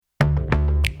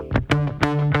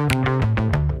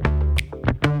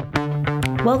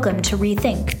Welcome to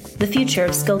Rethink, the Future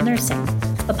of Skilled Nursing,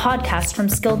 a podcast from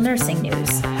Skilled Nursing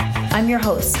News. I'm your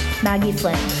host, Maggie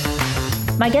Flynn.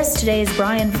 My guest today is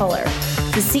Brian Fuller,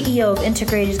 the CEO of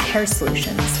Integrated Care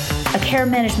Solutions, a care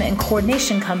management and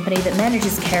coordination company that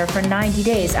manages care for 90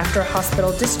 days after a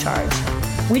hospital discharge.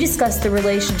 We discuss the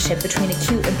relationship between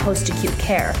acute and post-acute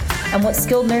care and what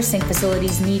skilled nursing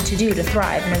facilities need to do to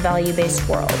thrive in a value-based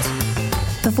world.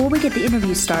 Before we get the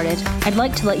interview started, I'd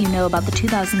like to let you know about the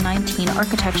 2019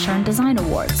 Architecture and Design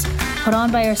Awards, put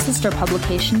on by our sister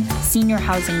publication, Senior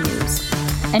Housing News.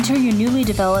 Enter your newly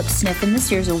developed SNF in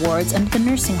this year's awards under the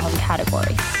nursing home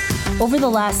category. Over the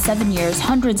last 7 years,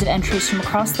 hundreds of entries from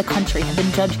across the country have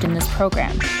been judged in this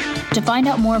program. To find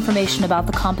out more information about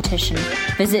the competition,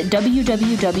 visit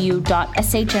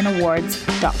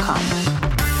www.shnawards.com.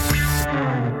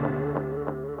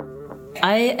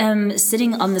 I am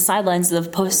sitting on the sidelines of the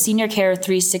Post Senior Care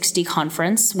 360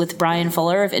 conference with Brian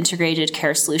Fuller of Integrated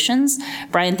Care Solutions.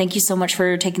 Brian, thank you so much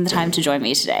for taking the time to join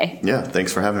me today. Yeah,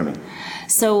 thanks for having me.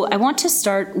 So I want to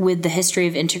start with the history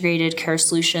of Integrated Care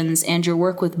Solutions and your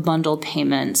work with bundled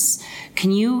payments.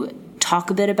 Can you talk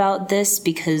a bit about this?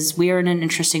 Because we are in an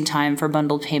interesting time for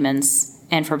bundled payments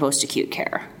and for post-acute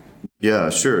care. Yeah,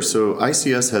 sure. So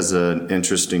ICS has an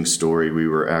interesting story. We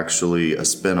were actually a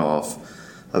spinoff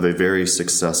of a very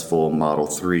successful Model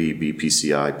 3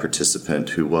 BPCI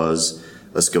participant who was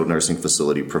a skilled nursing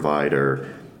facility provider.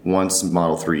 Once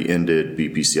Model 3 ended,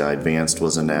 BPCI Advanced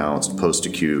was announced.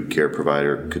 Post-acute care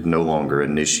provider could no longer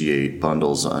initiate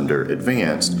bundles under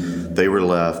Advanced. They were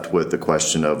left with the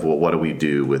question of, well, what do we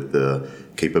do with the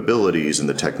capabilities and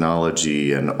the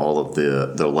technology and all of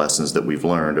the lessons that we've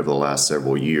learned over the last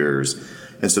several years?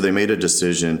 And so they made a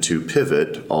decision to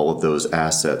pivot all of those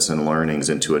assets and learnings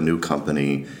into a new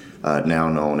company now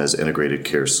known as Integrated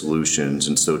Care Solutions.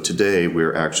 And so today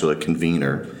we're actually a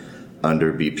convener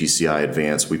under BPCI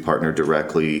Advanced. We partner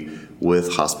directly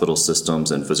with hospital systems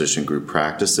and physician group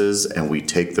practices, and we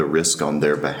take the risk on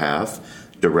their behalf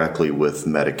directly with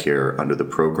Medicare under the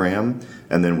program.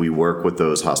 And then we work with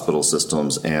those hospital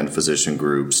systems and physician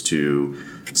groups to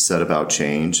set about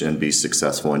change and be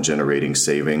successful in generating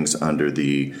savings under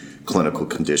the clinical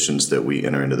conditions that we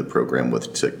enter into the program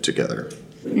with together.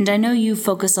 And I know you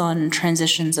focus on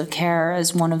transitions of care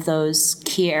as one of those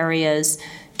key areas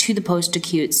to the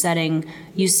post-acute setting.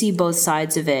 You see both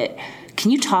sides of it.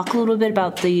 Can you talk a little bit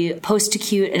about the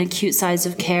post-acute and acute sides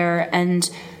of care? And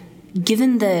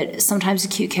given that sometimes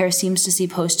acute care seems to see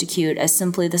post-acute as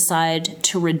simply the side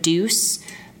to reduce,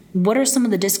 what are some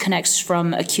of the disconnects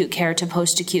from acute care to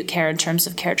post-acute care in terms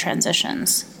of care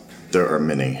transitions? There are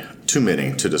many, too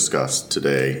many to discuss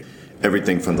today.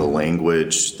 Everything from the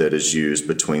language that is used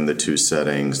between the two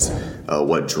settings,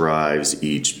 what drives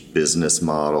each business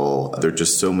model. There are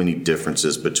just so many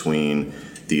differences between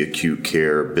the acute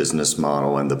care business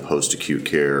model and the post-acute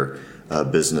care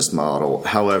business model.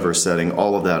 However, setting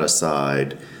all of that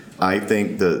aside, I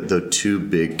think the two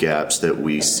big gaps that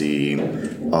we see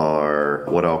are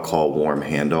what I'll call warm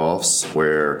handoffs,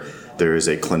 where there is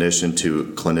a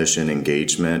clinician-to-clinician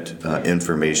engagement.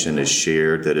 Information is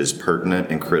shared that is pertinent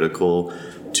and critical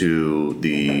to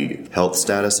the health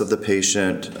status of the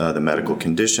patient, the medical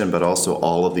condition, but also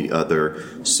all of the other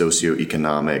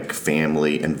socioeconomic,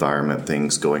 family, environment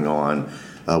things going on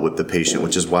with the patient,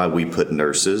 which is why we put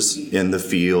nurses in the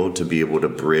field to be able to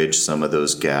bridge some of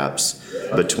those gaps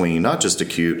between not just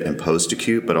acute and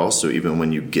post-acute, but also even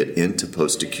when you get into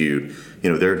post-acute,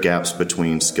 there are gaps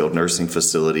between skilled nursing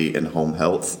facility and home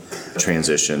health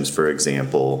transitions, for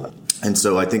example. And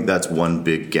so I think that's one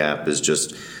big gap, is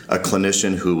just a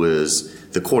clinician who is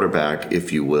the quarterback,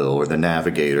 if you will, or the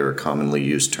navigator, a commonly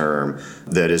used term,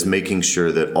 that is making sure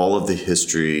that all of the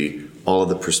history, all of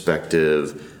the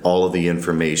perspective, all of the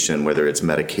information, whether it's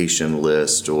medication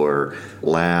list or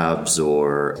labs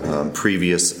or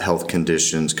previous health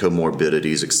conditions,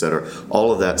 comorbidities, et cetera,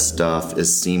 all of that stuff is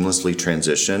seamlessly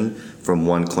transitioned from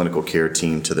one clinical care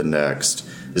team to the next.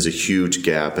 Is a huge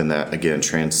gap, and that, again,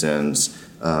 transcends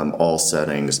all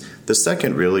settings. The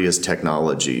second really is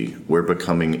technology. We're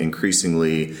becoming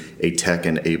increasingly a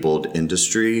tech-enabled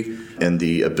industry, and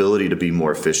the ability to be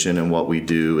more efficient in what we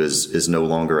do is no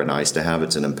longer a nice to have,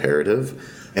 it's an imperative.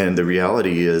 And the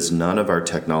reality is none of our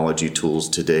technology tools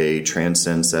today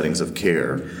transcend settings of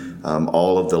care.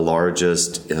 All of the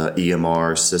largest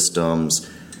EMR systems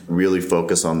really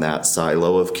focus on that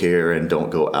silo of care and don't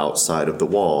go outside of the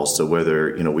wall. So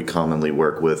whether, we commonly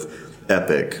work with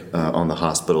Epic on the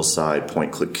hospital side,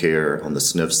 Point Click Care on the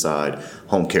SNF side,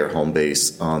 Home Care Home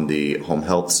Base on the home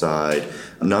health side,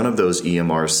 none of those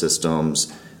EMR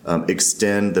systems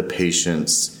extend the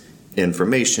patient's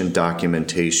information,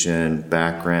 documentation,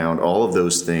 background, all of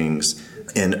those things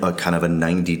in a kind of a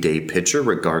 90-day picture,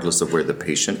 regardless of where the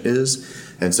patient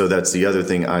is. And so that's the other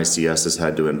thing ICS has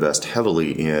had to invest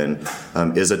heavily in,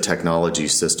 is a technology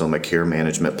system, a care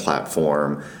management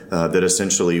platform that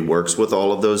essentially works with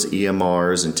all of those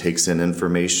EMRs and takes in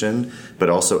information, but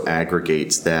also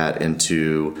aggregates that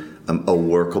into a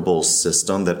workable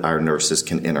system that our nurses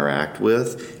can interact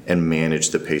with and manage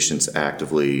the patients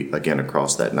actively, again,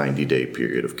 across that 90-day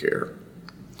period of care.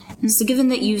 So given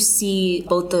that you see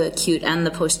both the acute and the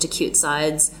post-acute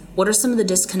sides, what are some of the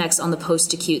disconnects on the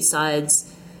post-acute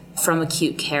sides from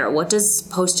acute care? What does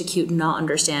post-acute not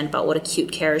understand about what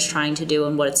acute care is trying to do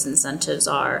and what its incentives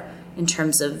are in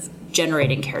terms of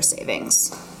generating care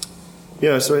savings?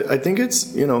 Yeah, so I think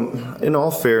it's, in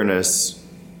all fairness,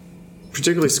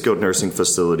 particularly skilled nursing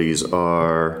facilities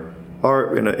are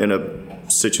in a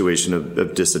situation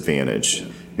of disadvantage.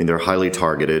 I mean, they're highly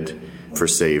targeted for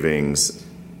savings,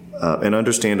 and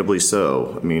understandably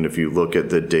so. I mean, if you look at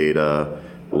the data,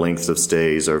 lengths of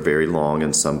stays are very long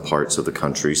in some parts of the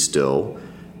country still,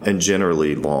 and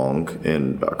generally long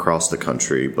across the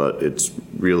country, but it's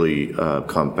really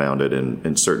compounded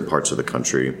in certain parts of the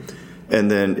country. And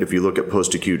then if you look at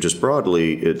post-acute just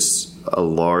broadly, it's a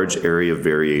large area of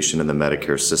variation in the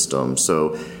Medicare system.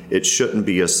 So it shouldn't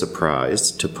be a surprise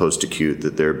to post-acute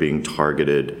that they're being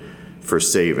targeted for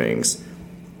savings.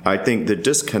 I think the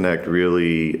disconnect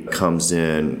really comes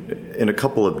in a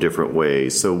couple of different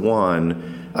ways. So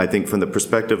one, I think from the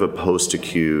perspective of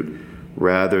post-acute,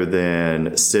 rather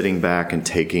than sitting back and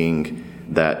taking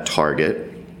that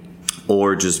target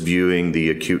or just viewing the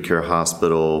acute care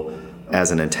hospital as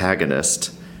an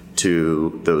antagonist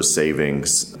to those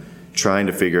savings, trying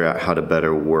to figure out how to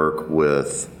better work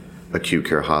with acute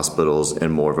care hospitals in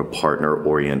more of a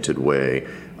partner-oriented way.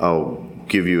 I'll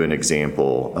give you an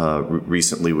example.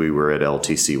 Recently, we were at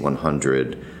LTC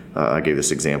 100. I gave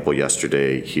this example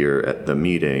yesterday here at the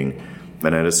meeting.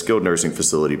 And I had a skilled nursing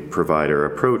facility provider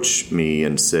approach me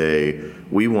and say,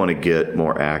 we want to get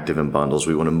more active in bundles.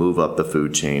 We want to move up the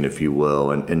food chain, if you will,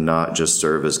 and not just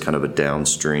serve as kind of a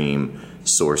downstream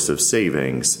source of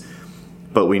savings.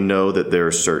 But we know that there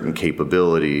are certain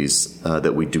capabilities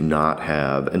that we do not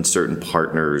have and certain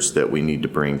partners that we need to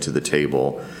bring to the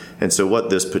table. And so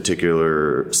what this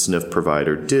particular SNF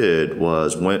provider did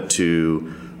was went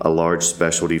to a large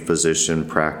specialty physician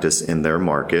practice in their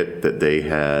market that they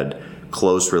had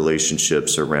close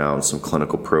relationships around some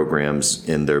clinical programs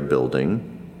in their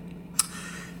building,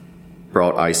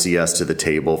 brought ICS to the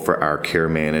table for our care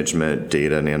management,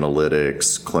 data and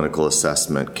analytics, clinical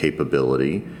assessment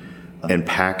capability, and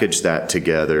packaged that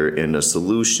together in a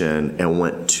solution and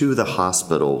went to the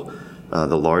hospital,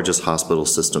 the largest hospital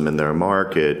system in their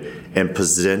market, and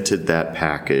presented that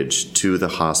package to the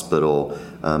hospital.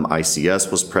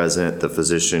 ICS was present, the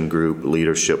physician group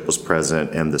leadership was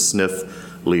present, and the SNF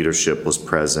leadership was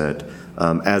present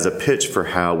as a pitch for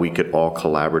how we could all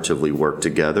collaboratively work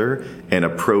together and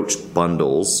approach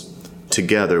bundles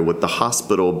together with the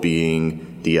hospital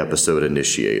being the episode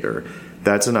initiator.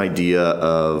 That's an idea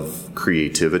of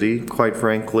creativity, quite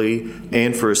frankly,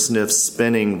 and for a SNF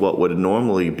spinning what would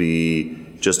normally be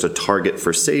just a target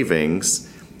for savings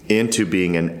into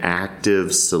being an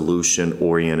active,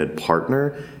 solution-oriented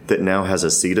partner that now has a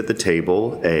seat at the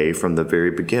table, A, from the very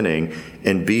beginning,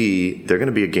 and B, they're going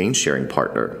to be a gain-sharing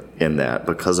partner in that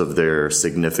because of their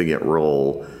significant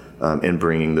role in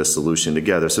bringing the solution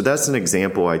together. So that's an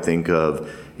example, I think, of,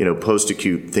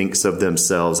 post-acute thinks of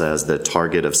themselves as the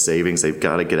target of savings. They've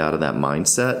got to get out of that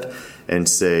mindset and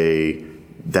say,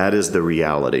 that is the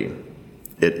reality.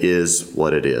 It is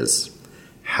what it is.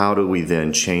 How do we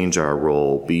then change our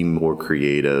role, be more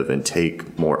creative, and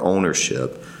take more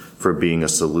ownership for being a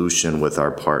solution with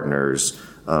our partners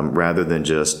rather than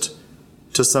just,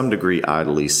 to some degree,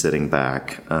 idly sitting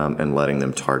back and letting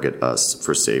them target us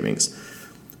for savings?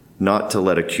 Not to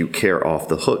let acute care off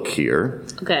the hook here.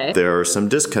 Okay. There are some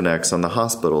disconnects on the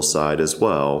hospital side as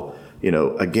well.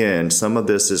 Again, some of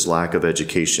this is lack of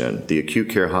education. The acute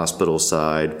care hospital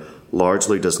side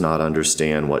largely does not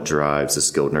understand what drives a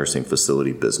skilled nursing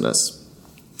facility business.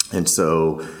 And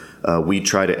so we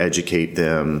try to educate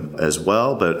them as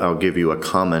well, but I'll give you a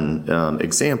common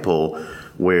example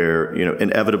where,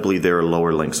 inevitably there are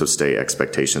lower lengths of stay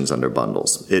expectations under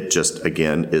bundles. It just,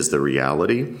 again, is the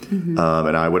reality. Mm-hmm.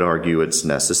 And I would argue it's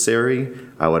necessary.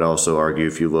 I would also argue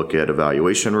if you look at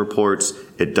evaluation reports,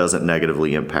 it doesn't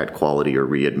negatively impact quality or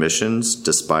readmissions,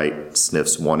 despite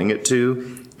SNFs wanting it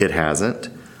to. It hasn't.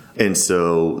 And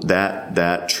so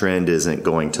that trend isn't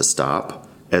going to stop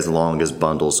as long as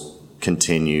bundles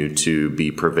continue to be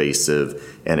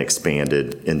pervasive and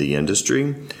expanded in the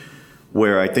industry.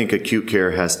 Where I think acute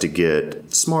care has to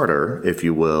get smarter, if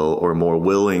you will, or more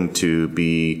willing to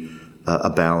be a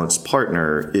balanced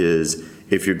partner is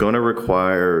if you're going to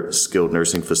require skilled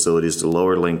nursing facilities to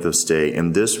lower length of stay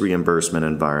in this reimbursement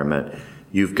environment,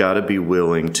 you've got to be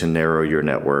willing to narrow your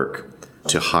network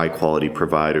to high quality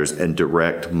providers and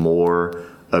direct more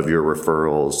of your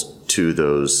referrals to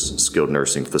those skilled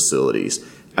nursing facilities.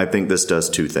 I think this does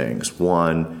two things.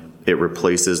 One, it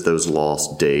replaces those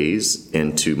lost days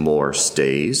into more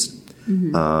stays.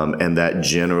 And that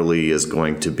generally is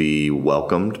going to be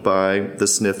welcomed by the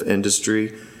SNF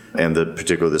industry and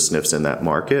particularly the SNFs in that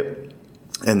market.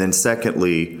 And then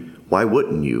secondly, why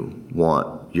wouldn't you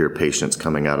want your patients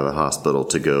coming out of the hospital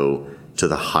to go to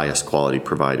the highest quality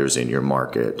providers in your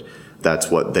market?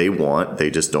 That's what they want. They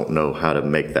just don't know how to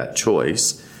make that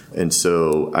choice. And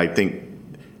so I think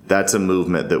that's a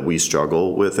movement that we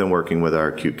struggle with in working with our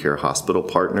acute care hospital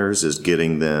partners, is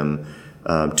getting them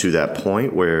to that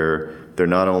point where they're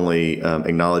not only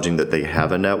acknowledging that they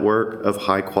have a network of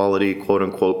high quality, quote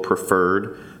unquote,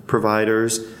 preferred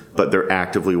providers, but they're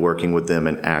actively working with them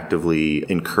and actively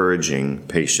encouraging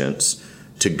patients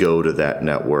to go to that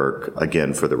network,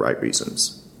 again, for the right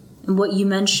reasons. And what you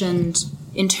mentioned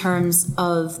in terms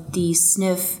of the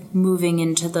SNF moving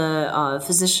into the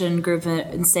physician group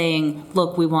and saying,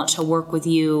 look, we want to work with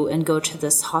you and go to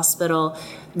this hospital,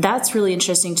 that's really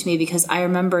interesting to me because I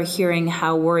remember hearing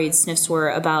how worried SNFs were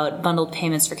about bundled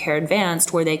payments for Care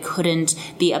Advanced, where they couldn't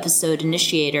be episode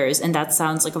initiators. And that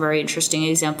sounds like a very interesting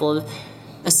example of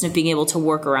a SNF being able to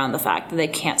work around the fact that they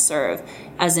can't serve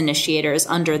as initiators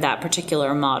under that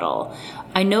particular model.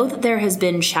 I know that there has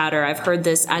been chatter, I've heard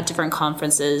this at different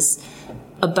conferences,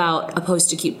 about a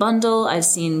post-acute bundle. I've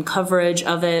seen coverage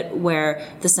of it where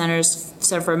the Center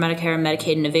for Medicare and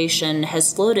Medicaid Innovation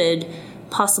has floated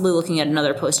possibly looking at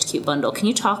another post-acute bundle. Can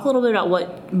you talk a little bit about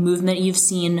what movement you've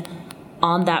seen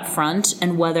on that front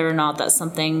and whether or not that's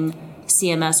something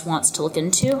CMS wants to look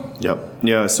into? Yep.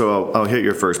 Yeah, so I'll hit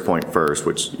your first point first,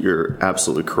 which you're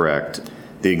absolutely correct.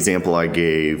 The example I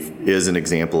gave is an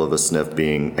example of a SNF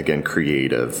being, again,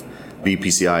 creative.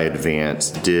 BPCI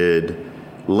Advanced did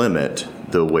limit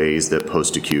the ways that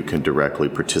post-acute can directly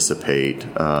participate,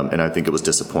 and I think it was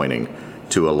disappointing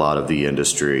to a lot of the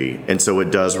industry. And so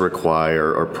it does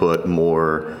require or put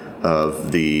more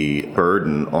of the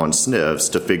burden on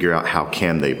SNFs to figure out how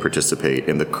can they participate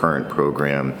in the current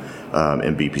program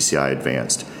in BPCI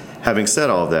Advanced. Having said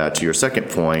all that, to your second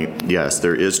point, yes,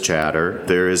 there is chatter.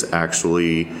 There is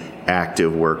actually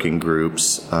active working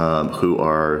groups who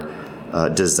are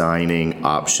designing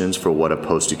options for what a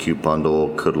post-acute bundle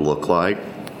could look like.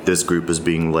 This group is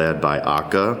being led by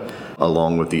ACA,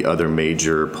 along with the other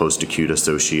major post-acute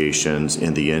associations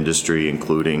in the industry,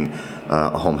 including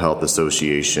Home Health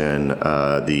Association,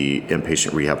 the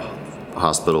Inpatient Rehab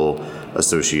Hospital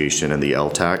Association, and the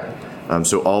LTAC.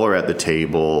 So all are at the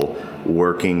table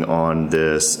working on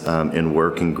this in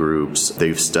working groups.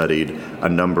 They've studied a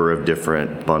number of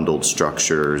different bundled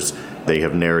structures. They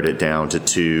have narrowed it down to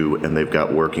two, and they've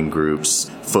got working groups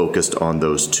focused on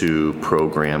those two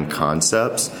program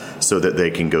concepts so that they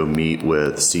can go meet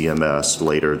with CMS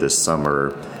later this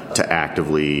summer to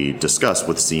actively discuss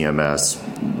with CMS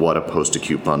what a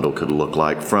post-acute bundle could look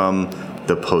like from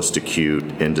the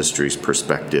post-acute industry's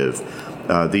perspective.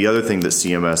 The other thing that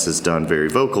CMS has done very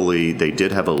vocally, they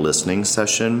did have a listening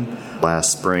session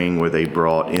last spring where they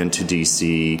brought into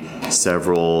DC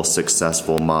several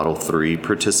successful Model 3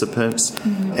 participants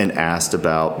and asked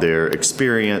about their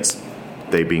experience.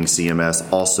 They, being CMS,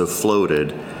 also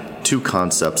floated two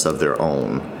concepts of their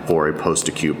own for a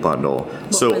post-acute bundle.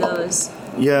 What were those?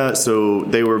 Yeah, so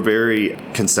they were very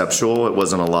conceptual. It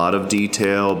wasn't a lot of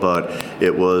detail, but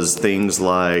it was things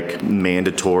like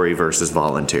mandatory versus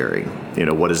voluntary. You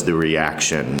know, what is the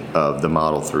reaction of the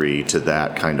Model 3 to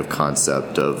that kind of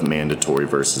concept of mandatory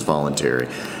versus voluntary?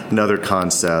 Another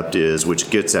concept is, which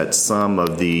gets at some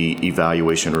of the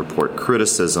evaluation report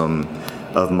criticism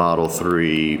of Model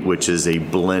 3, which is a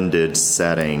blended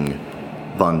setting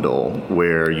bundle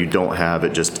where you don't have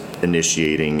it just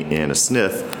initiating in a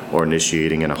SNF or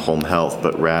initiating in a home health,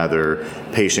 but rather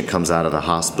patient comes out of the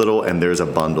hospital and there's a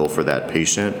bundle for that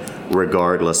patient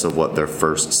regardless of what their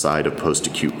first side of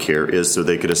post-acute care is. So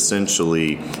they could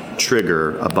essentially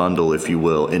trigger a bundle, if you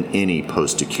will, in any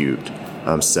post-acute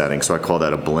setting. So I call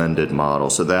that a blended model.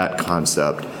 So that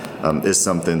concept is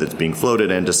something that's being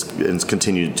floated and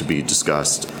continued to be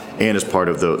discussed and is part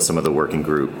of some of the working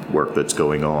group work that's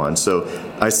going on. So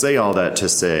I say all that to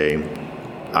say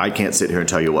I can't sit here and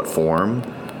tell you what form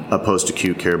a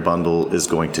post-acute care bundle is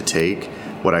going to take,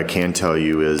 What I can tell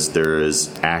you is there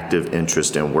is active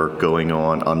interest and work going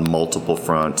on multiple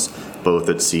fronts, both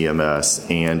at CMS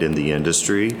and in the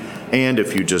industry. And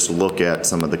if you just look at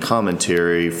some of the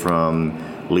commentary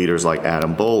from leaders like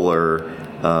Adam Bowler,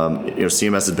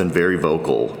 CMS has been very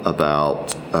vocal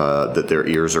about that their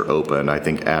ears are open. I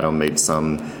think Adam made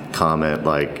some comment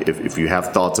like, if you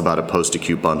have thoughts about a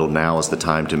post-acute bundle, now is the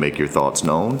time to make your thoughts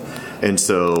known. And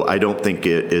so I don't think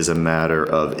it is a matter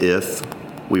of if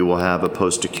we will have a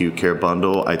post-acute care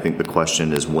bundle. I think the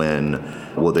question is when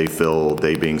will they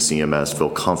being CMS, feel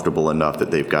comfortable enough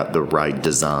that they've got the right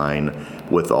design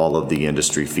with all of the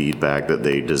industry feedback that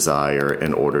they desire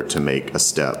in order to make a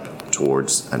step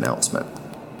towards announcement.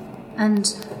 And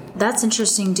that's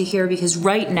interesting to hear because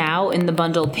right now in the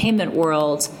bundled payment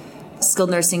world, skilled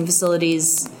nursing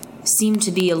facilities seem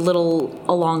to be a little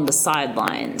along the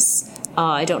sidelines.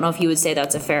 I don't know if you would say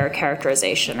that's a fair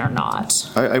characterization or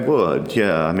not. I would,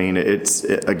 yeah. I mean, it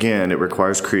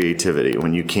requires creativity.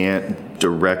 When you can't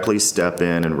directly step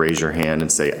in and raise your hand and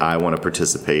say, I want to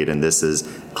participate, and this is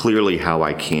clearly how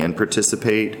I can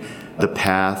participate, the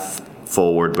path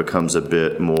forward becomes a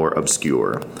bit more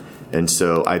obscure. And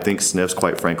so I think SNFs,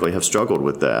 quite frankly, have struggled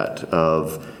with that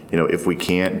of, if we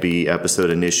can't be episode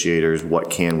initiators, what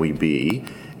can we be?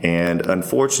 And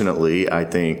unfortunately, I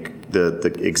think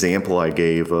the example I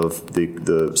gave of the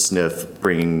SNF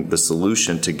bringing the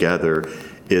solution together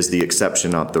is the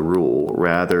exception, not the rule.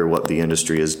 Rather, what the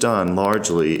industry has done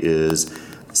largely is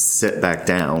sit back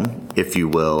down, if you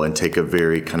will, and take a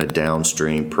very kind of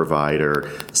downstream provider,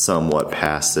 somewhat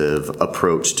passive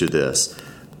approach to this.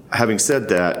 Having said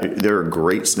that, there are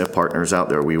great SNF partners out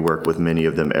there. We work with many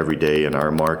of them every day in our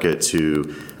markets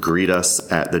who greet us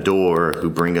at the door, who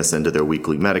bring us into their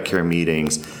weekly Medicare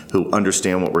meetings, who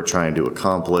understand what we're trying to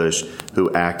accomplish, who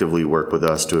actively work with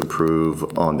us to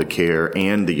improve on the care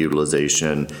and the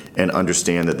utilization and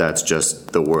understand that that's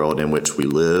just the world in which we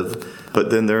live.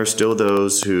 But then there are still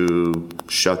those who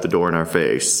shut the door in our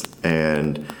face,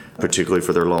 and particularly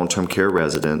for their long-term care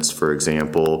residents, for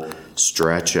example,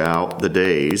 stretch out the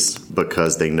days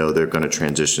because they know they're going to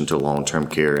transition to long-term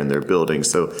care in their building.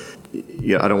 So,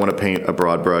 I don't want to paint a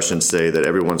broad brush and say that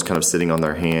everyone's kind of sitting on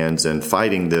their hands and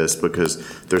fighting this, because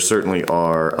there certainly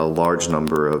are a large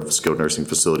number of skilled nursing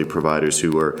facility providers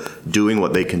who are doing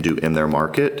what they can do in their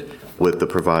market with the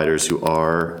providers who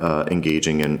are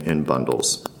engaging in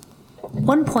bundles.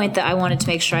 One point that I wanted to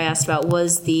make sure I asked about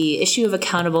was the issue of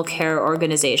accountable care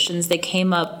organizations. They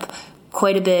came up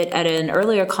quite a bit at an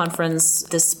earlier conference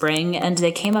this spring, and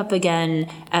they came up again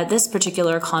at this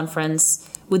particular conference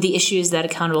with the issues that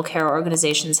accountable care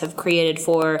organizations have created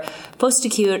for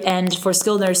post-acute and for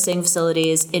skilled nursing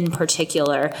facilities in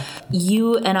particular.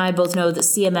 You and I both know that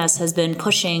CMS has been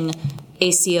pushing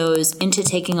ACOs into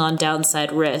taking on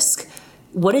downside risk.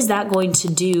 What is that going to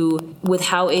do with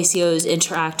how ACOs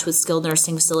interact with skilled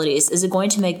nursing facilities? Is it going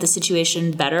to make the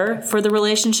situation better for the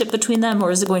relationship between them,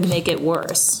 or is it going to make it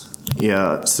worse?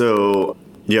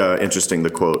 Interesting, the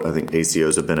quote, I think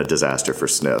ACOs have been a disaster for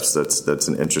SNFs. That's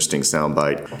an interesting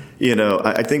soundbite.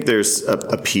 I think there's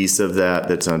a piece of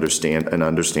that's an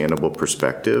understandable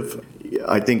perspective.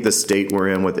 I think the state we're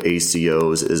in with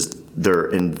ACOs is they're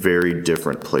in very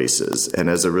different places. And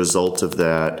as a result of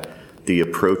that, the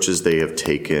approaches they have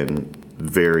taken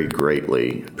vary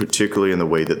greatly, particularly in the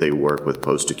way that they work with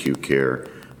post-acute care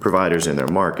providers in their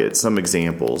market. Some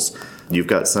examples, you've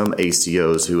got some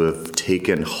ACOs who have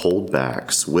taken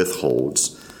holdbacks,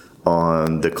 withholds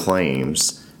on the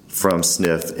claims from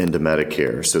SNF into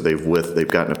Medicare. So they've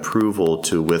gotten approval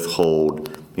to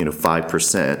withhold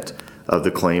 5% of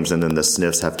the claims, and then the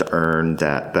SNFs have to earn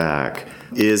that back.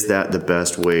 Is that the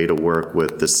best way to work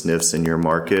with the SNFs in your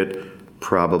market?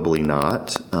 Probably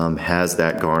not. Has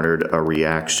that garnered a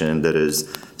reaction that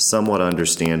is somewhat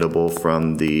understandable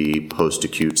from the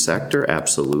post-acute sector?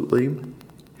 Absolutely.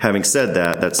 Having said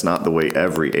that, that's not the way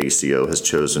every ACO has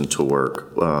chosen to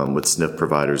work with SNF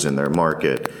providers in their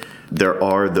market. There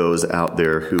are those out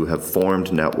there who have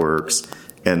formed networks,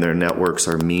 and their networks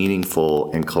are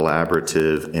meaningful and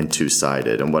collaborative and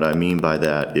two-sided. And what I mean by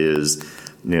that is,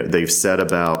 they've set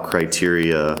about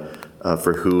criteria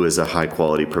for who is a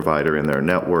high-quality provider in their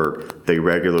network. They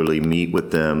regularly meet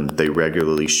with them. They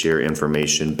regularly share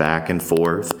information back and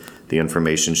forth. The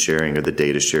information sharing or the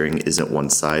data sharing isn't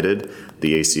one-sided.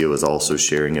 The ACO is also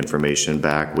sharing information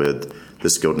back with the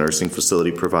skilled nursing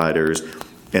facility providers,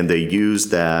 and they use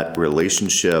that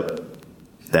relationship,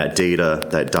 that data,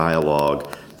 that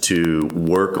dialogue to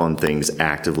work on things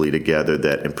actively together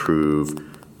that improve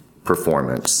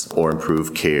performance or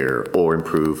improve care or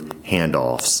improve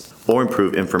handoffs or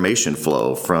improve information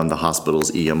flow from the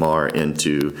hospital's EMR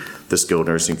into the skilled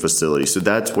nursing facility. So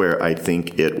that's where I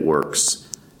think it works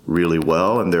really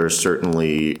well, and there are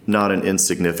certainly not an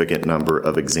insignificant number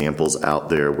of examples out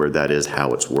there where that is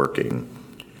how it's working.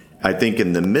 I think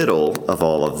in the middle of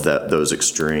all of those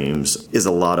extremes is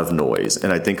a lot of noise,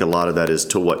 and I think a lot of that is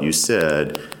to what you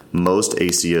said. Most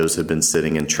ACOs have been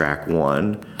sitting in track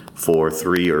 1 for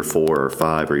 3 or 4 or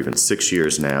 5 or even 6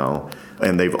 years now,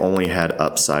 and they've only had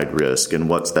upside risk. And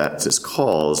what that has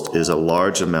caused is a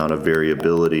large amount of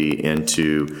variability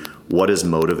into what is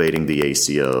motivating the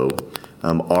ACO.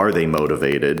 Are they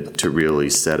motivated to really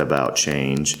set about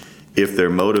change? If they're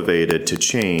motivated to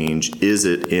change, is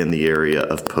it in the area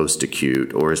of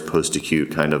post-acute, or is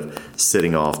post-acute kind of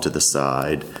sitting off to the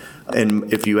side?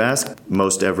 And if you ask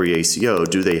most every ACO,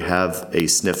 do they have a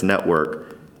SNF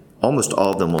network? Almost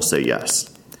all of them will say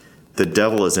yes. The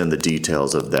devil is in the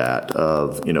details of that,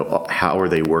 of, how are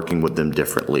they working with them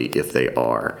differently if they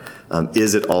are?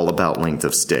 Is it all about length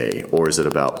of stay, or is it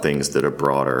about things that are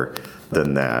broader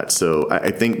than that? So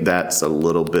I think that's a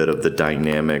little bit of the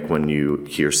dynamic when you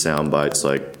hear sound bites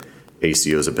like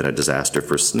ACOs have been a disaster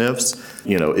for SNFs,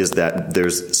 is that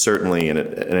there's certainly an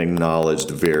acknowledged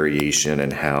variation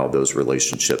in how those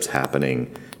relationships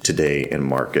happening today in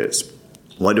markets.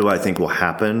 What do I think will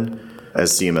happen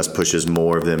as CMS pushes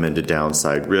more of them into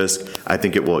downside risk? I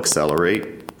think it will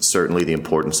accelerate, certainly, the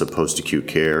importance of post-acute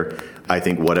care. I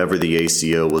think whatever the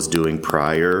ACO was doing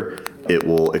prior, it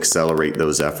will accelerate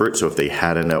those efforts. So if they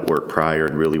had a network prior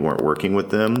and really weren't working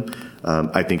with them,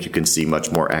 I think you can see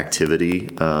much more activity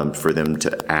for them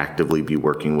to actively be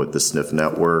working with the SNF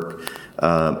network.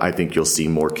 I think you'll see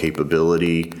more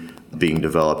capability being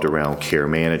developed around care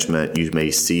management. You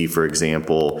may see, for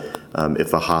example,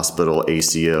 if a hospital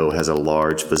ACO has a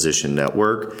large physician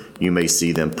network, you may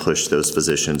see them push those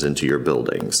physicians into your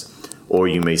buildings, or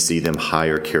you may see them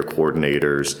hire care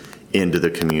coordinators into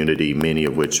the community, many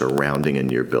of which are rounding in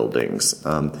your buildings.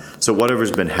 So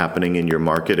whatever's been happening in your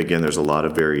market, again, there's a lot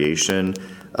of variation.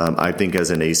 I think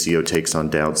as an ACO takes on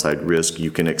downside risk,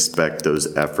 you can expect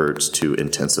those efforts to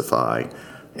intensify,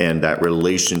 and that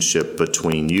relationship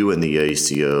between you and the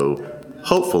ACO,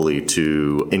 hopefully,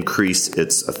 to increase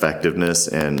its effectiveness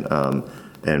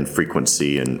and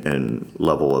frequency and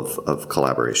level of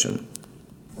collaboration.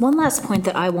 One last point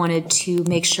that I wanted to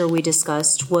make sure we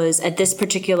discussed was, at this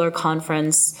particular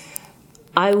conference,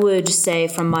 I would say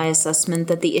from my assessment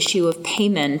that the issue of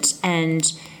payment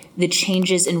and the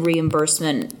changes in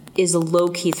reimbursement is a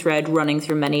low-key thread running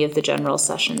through many of the general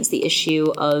sessions. The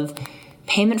issue of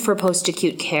payment for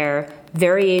post-acute care,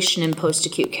 variation in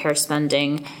post-acute care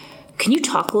spending. Can you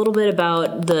talk a little bit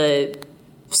about the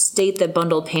state that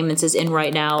bundled payments is in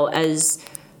right now, as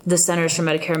the Centers for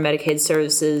Medicare and Medicaid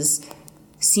Services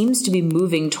seems to be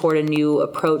moving toward a new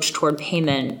approach toward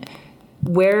payment?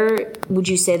 Where would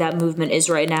you say that movement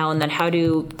is right now? And then how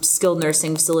do skilled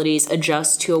nursing facilities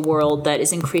adjust to a world that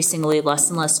is increasingly less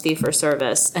and less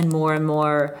fee-for-service and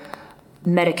more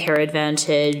Medicare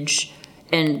Advantage,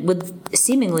 and with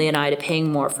seemingly an eye to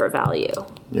paying more for value?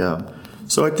 Yeah.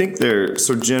 So I think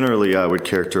generally I would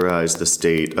characterize the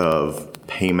state of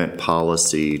payment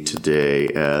policy today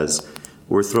as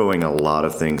we're throwing a lot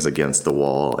of things against the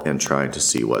wall and trying to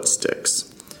see what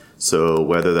sticks. So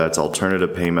whether that's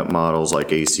alternative payment models like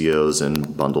ACOs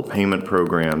and bundled payment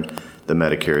programs, the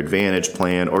Medicare Advantage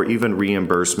plan, or even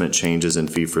reimbursement changes in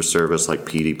fee-for-service like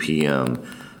PDPM,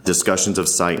 discussions of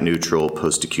site-neutral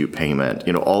post-acute payment,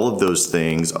 all of those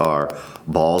things are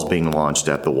balls being launched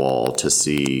at the wall to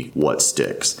see what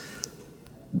sticks.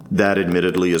 That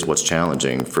admittedly is what's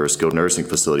challenging for skilled nursing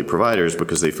facility providers,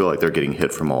 because they feel like they're getting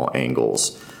hit from all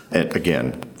angles. And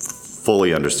again,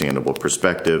 fully understandable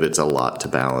perspective. It's a lot to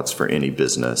balance for any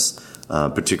business,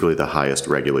 particularly the highest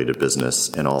regulated business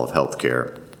in all of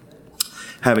healthcare.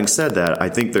 Having said that, I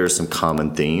think there are some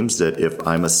common themes that if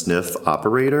I'm a SNF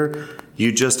operator,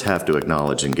 you just have to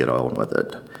acknowledge and get on with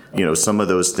it. Some of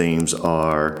those themes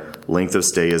are length of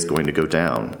stay is going to go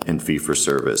down in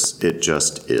fee-for-service. It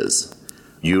just is.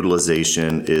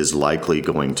 Utilization is likely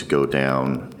going to go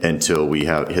down until we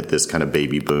hit this kind of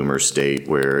baby boomer state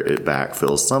where it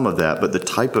backfills some of that. But the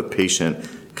type of patient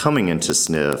coming into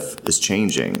SNF is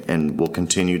changing and will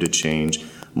continue to change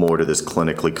more to this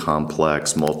clinically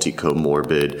complex,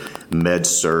 multi-comorbid,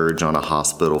 med-surg on a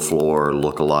hospital floor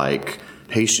look-alike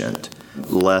patient.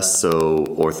 Less so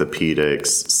orthopedics,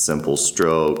 simple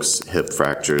strokes, hip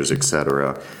fractures,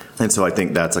 etc. And so I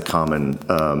think that's a common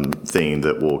theme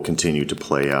that will continue to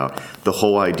play out. The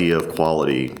whole idea of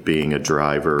quality being a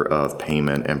driver of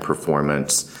payment and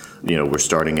performance. We're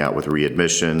starting out with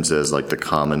readmissions as like the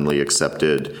commonly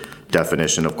accepted,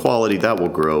 definition of quality, that will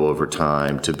grow over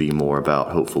time to be more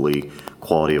about, hopefully,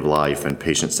 quality of life and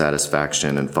patient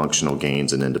satisfaction and functional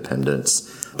gains and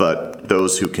independence. But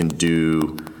those who can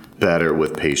do better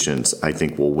with patients, I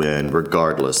think, will win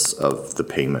regardless of the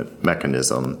payment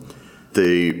mechanism.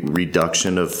 The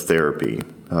reduction of therapy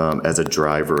as a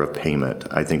driver of payment,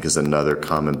 I think, is another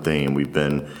common theme. We've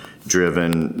been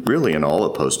driven really in all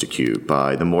of post-acute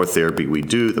by the more therapy we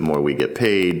do, the more we get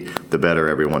paid, the better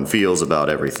everyone feels about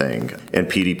everything. And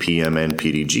PDPM and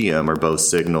PDGM are both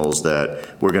signals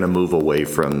that we're going to move away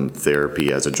from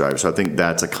therapy as a driver. So I think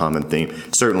that's a common theme.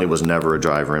 Certainly was never a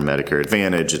driver in Medicare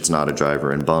Advantage. It's not a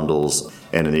driver in bundles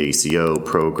and in the ACO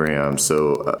program.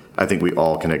 So I think we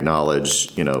all can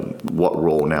acknowledge, what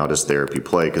role now does therapy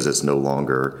play, because it's no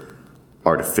longer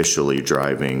artificially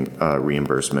driving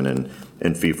reimbursement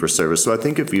and fee-for-service. So I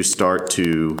think if you start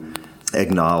to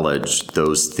acknowledge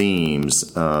those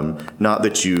themes, not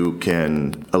that you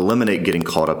can eliminate getting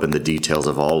caught up in the details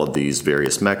of all of these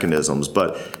various mechanisms,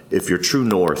 but if your true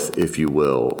north, if you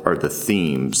will, are the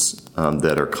themes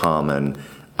that are common,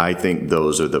 I think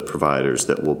those are the providers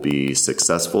that will be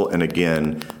successful. And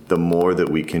again, the more that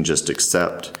we can just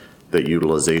accept that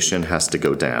utilization has to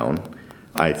go down,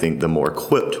 I think the more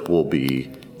equipped we'll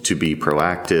be to be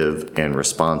proactive and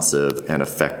responsive and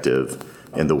effective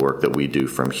in the work that we do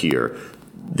from here.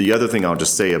 The other thing I'll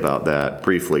just say about that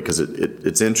briefly, because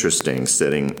it's interesting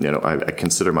sitting, I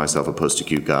consider myself a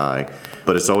post-acute guy,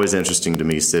 but it's always interesting to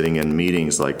me sitting in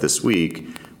meetings like this week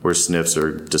where SNFs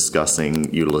are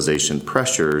discussing utilization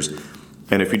pressures.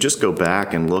 And if you just go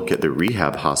back and look at the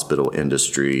rehab hospital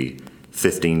industry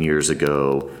 15 years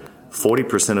ago,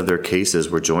 40% of their cases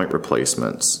were joint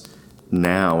replacements.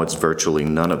 Now it's virtually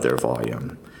none of their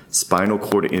volume. Spinal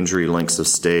cord injury lengths of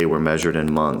stay were measured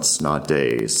in months, not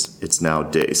days. It's now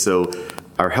days. So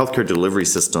our healthcare delivery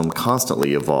system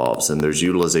constantly evolves, and there's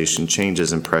utilization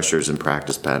changes and pressures and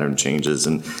practice pattern changes,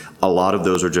 and a lot of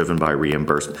those are driven by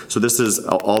reimbursement. So this is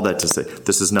all that to say,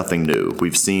 this is nothing new.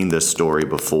 We've seen this story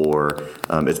before.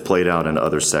 It's played out in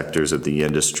other sectors of the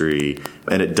industry,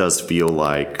 and it does feel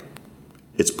like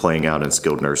it's playing out in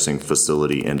skilled nursing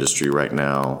facility industry right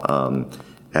now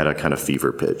at a kind of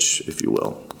fever pitch, if you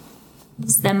will.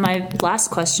 So then my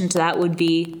last question to that would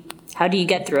be, how do you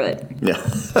get through it?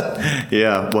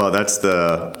 Yeah. Well, that's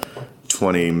the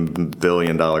 $20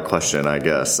 billion question, I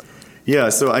guess. Yeah.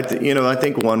 So I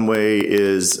think one way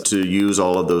is to use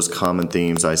all of those common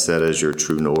themes I said as your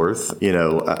true north.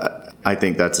 I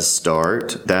think that's a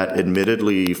start. That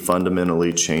admittedly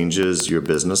fundamentally changes your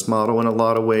business model in a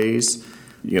lot of ways.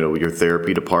 Your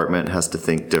therapy department has to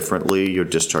think differently. Your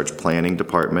discharge planning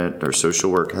department or social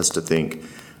work has to think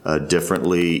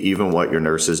differently. Even what your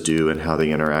nurses do and how they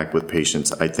interact with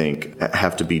patients, I think,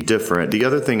 have to be different. The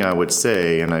other thing I would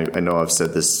say, and I know I've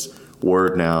said this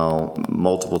word now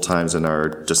multiple times in our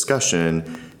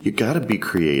discussion, you got to be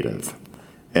creative.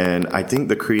 And I think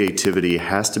the creativity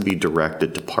has to be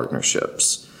directed to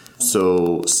partnerships.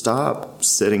 So stop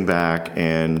sitting back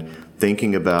and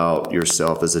thinking about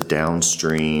yourself as a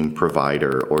downstream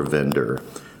provider or vendor,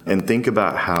 and think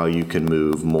about how you can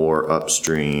move more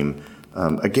upstream,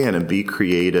 again, and be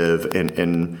creative.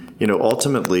 And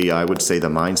ultimately, I would say the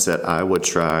mindset I would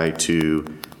try to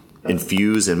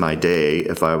infuse in my day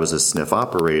if I was a SNF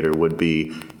operator would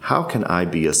be, how can I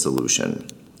be a solution?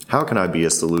 How can I be a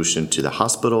solution to the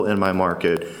hospital in my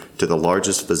market, to the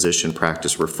largest physician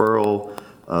practice referral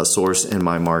source in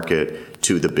my market,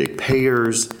 to the big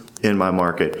payers in my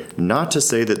market? Not to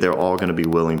say that they're all going to be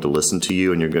willing to listen to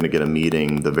you and you're going to get a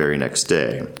meeting the very next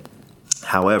day.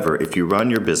 However, if you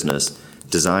run your business,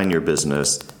 design your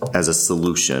business as a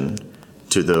solution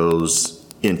to those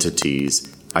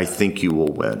entities, I think you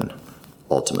will win,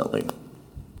 ultimately.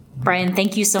 Brian,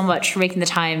 thank you so much for making the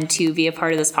time to be a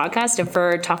part of this podcast and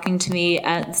for talking to me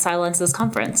at the Silences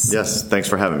Conference. Yes, thanks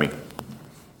for having me.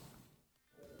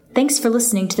 Thanks for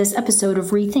listening to this episode of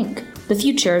Rethink, the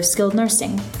future of skilled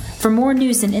nursing. For more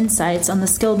news and insights on the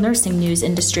skilled nursing news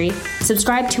industry,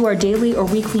 subscribe to our daily or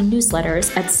weekly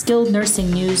newsletters at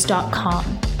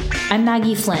skillednursingnews.com. I'm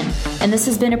Maggie Flynn, and this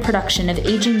has been a production of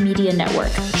Aging Media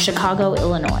Network, Chicago,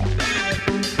 Illinois.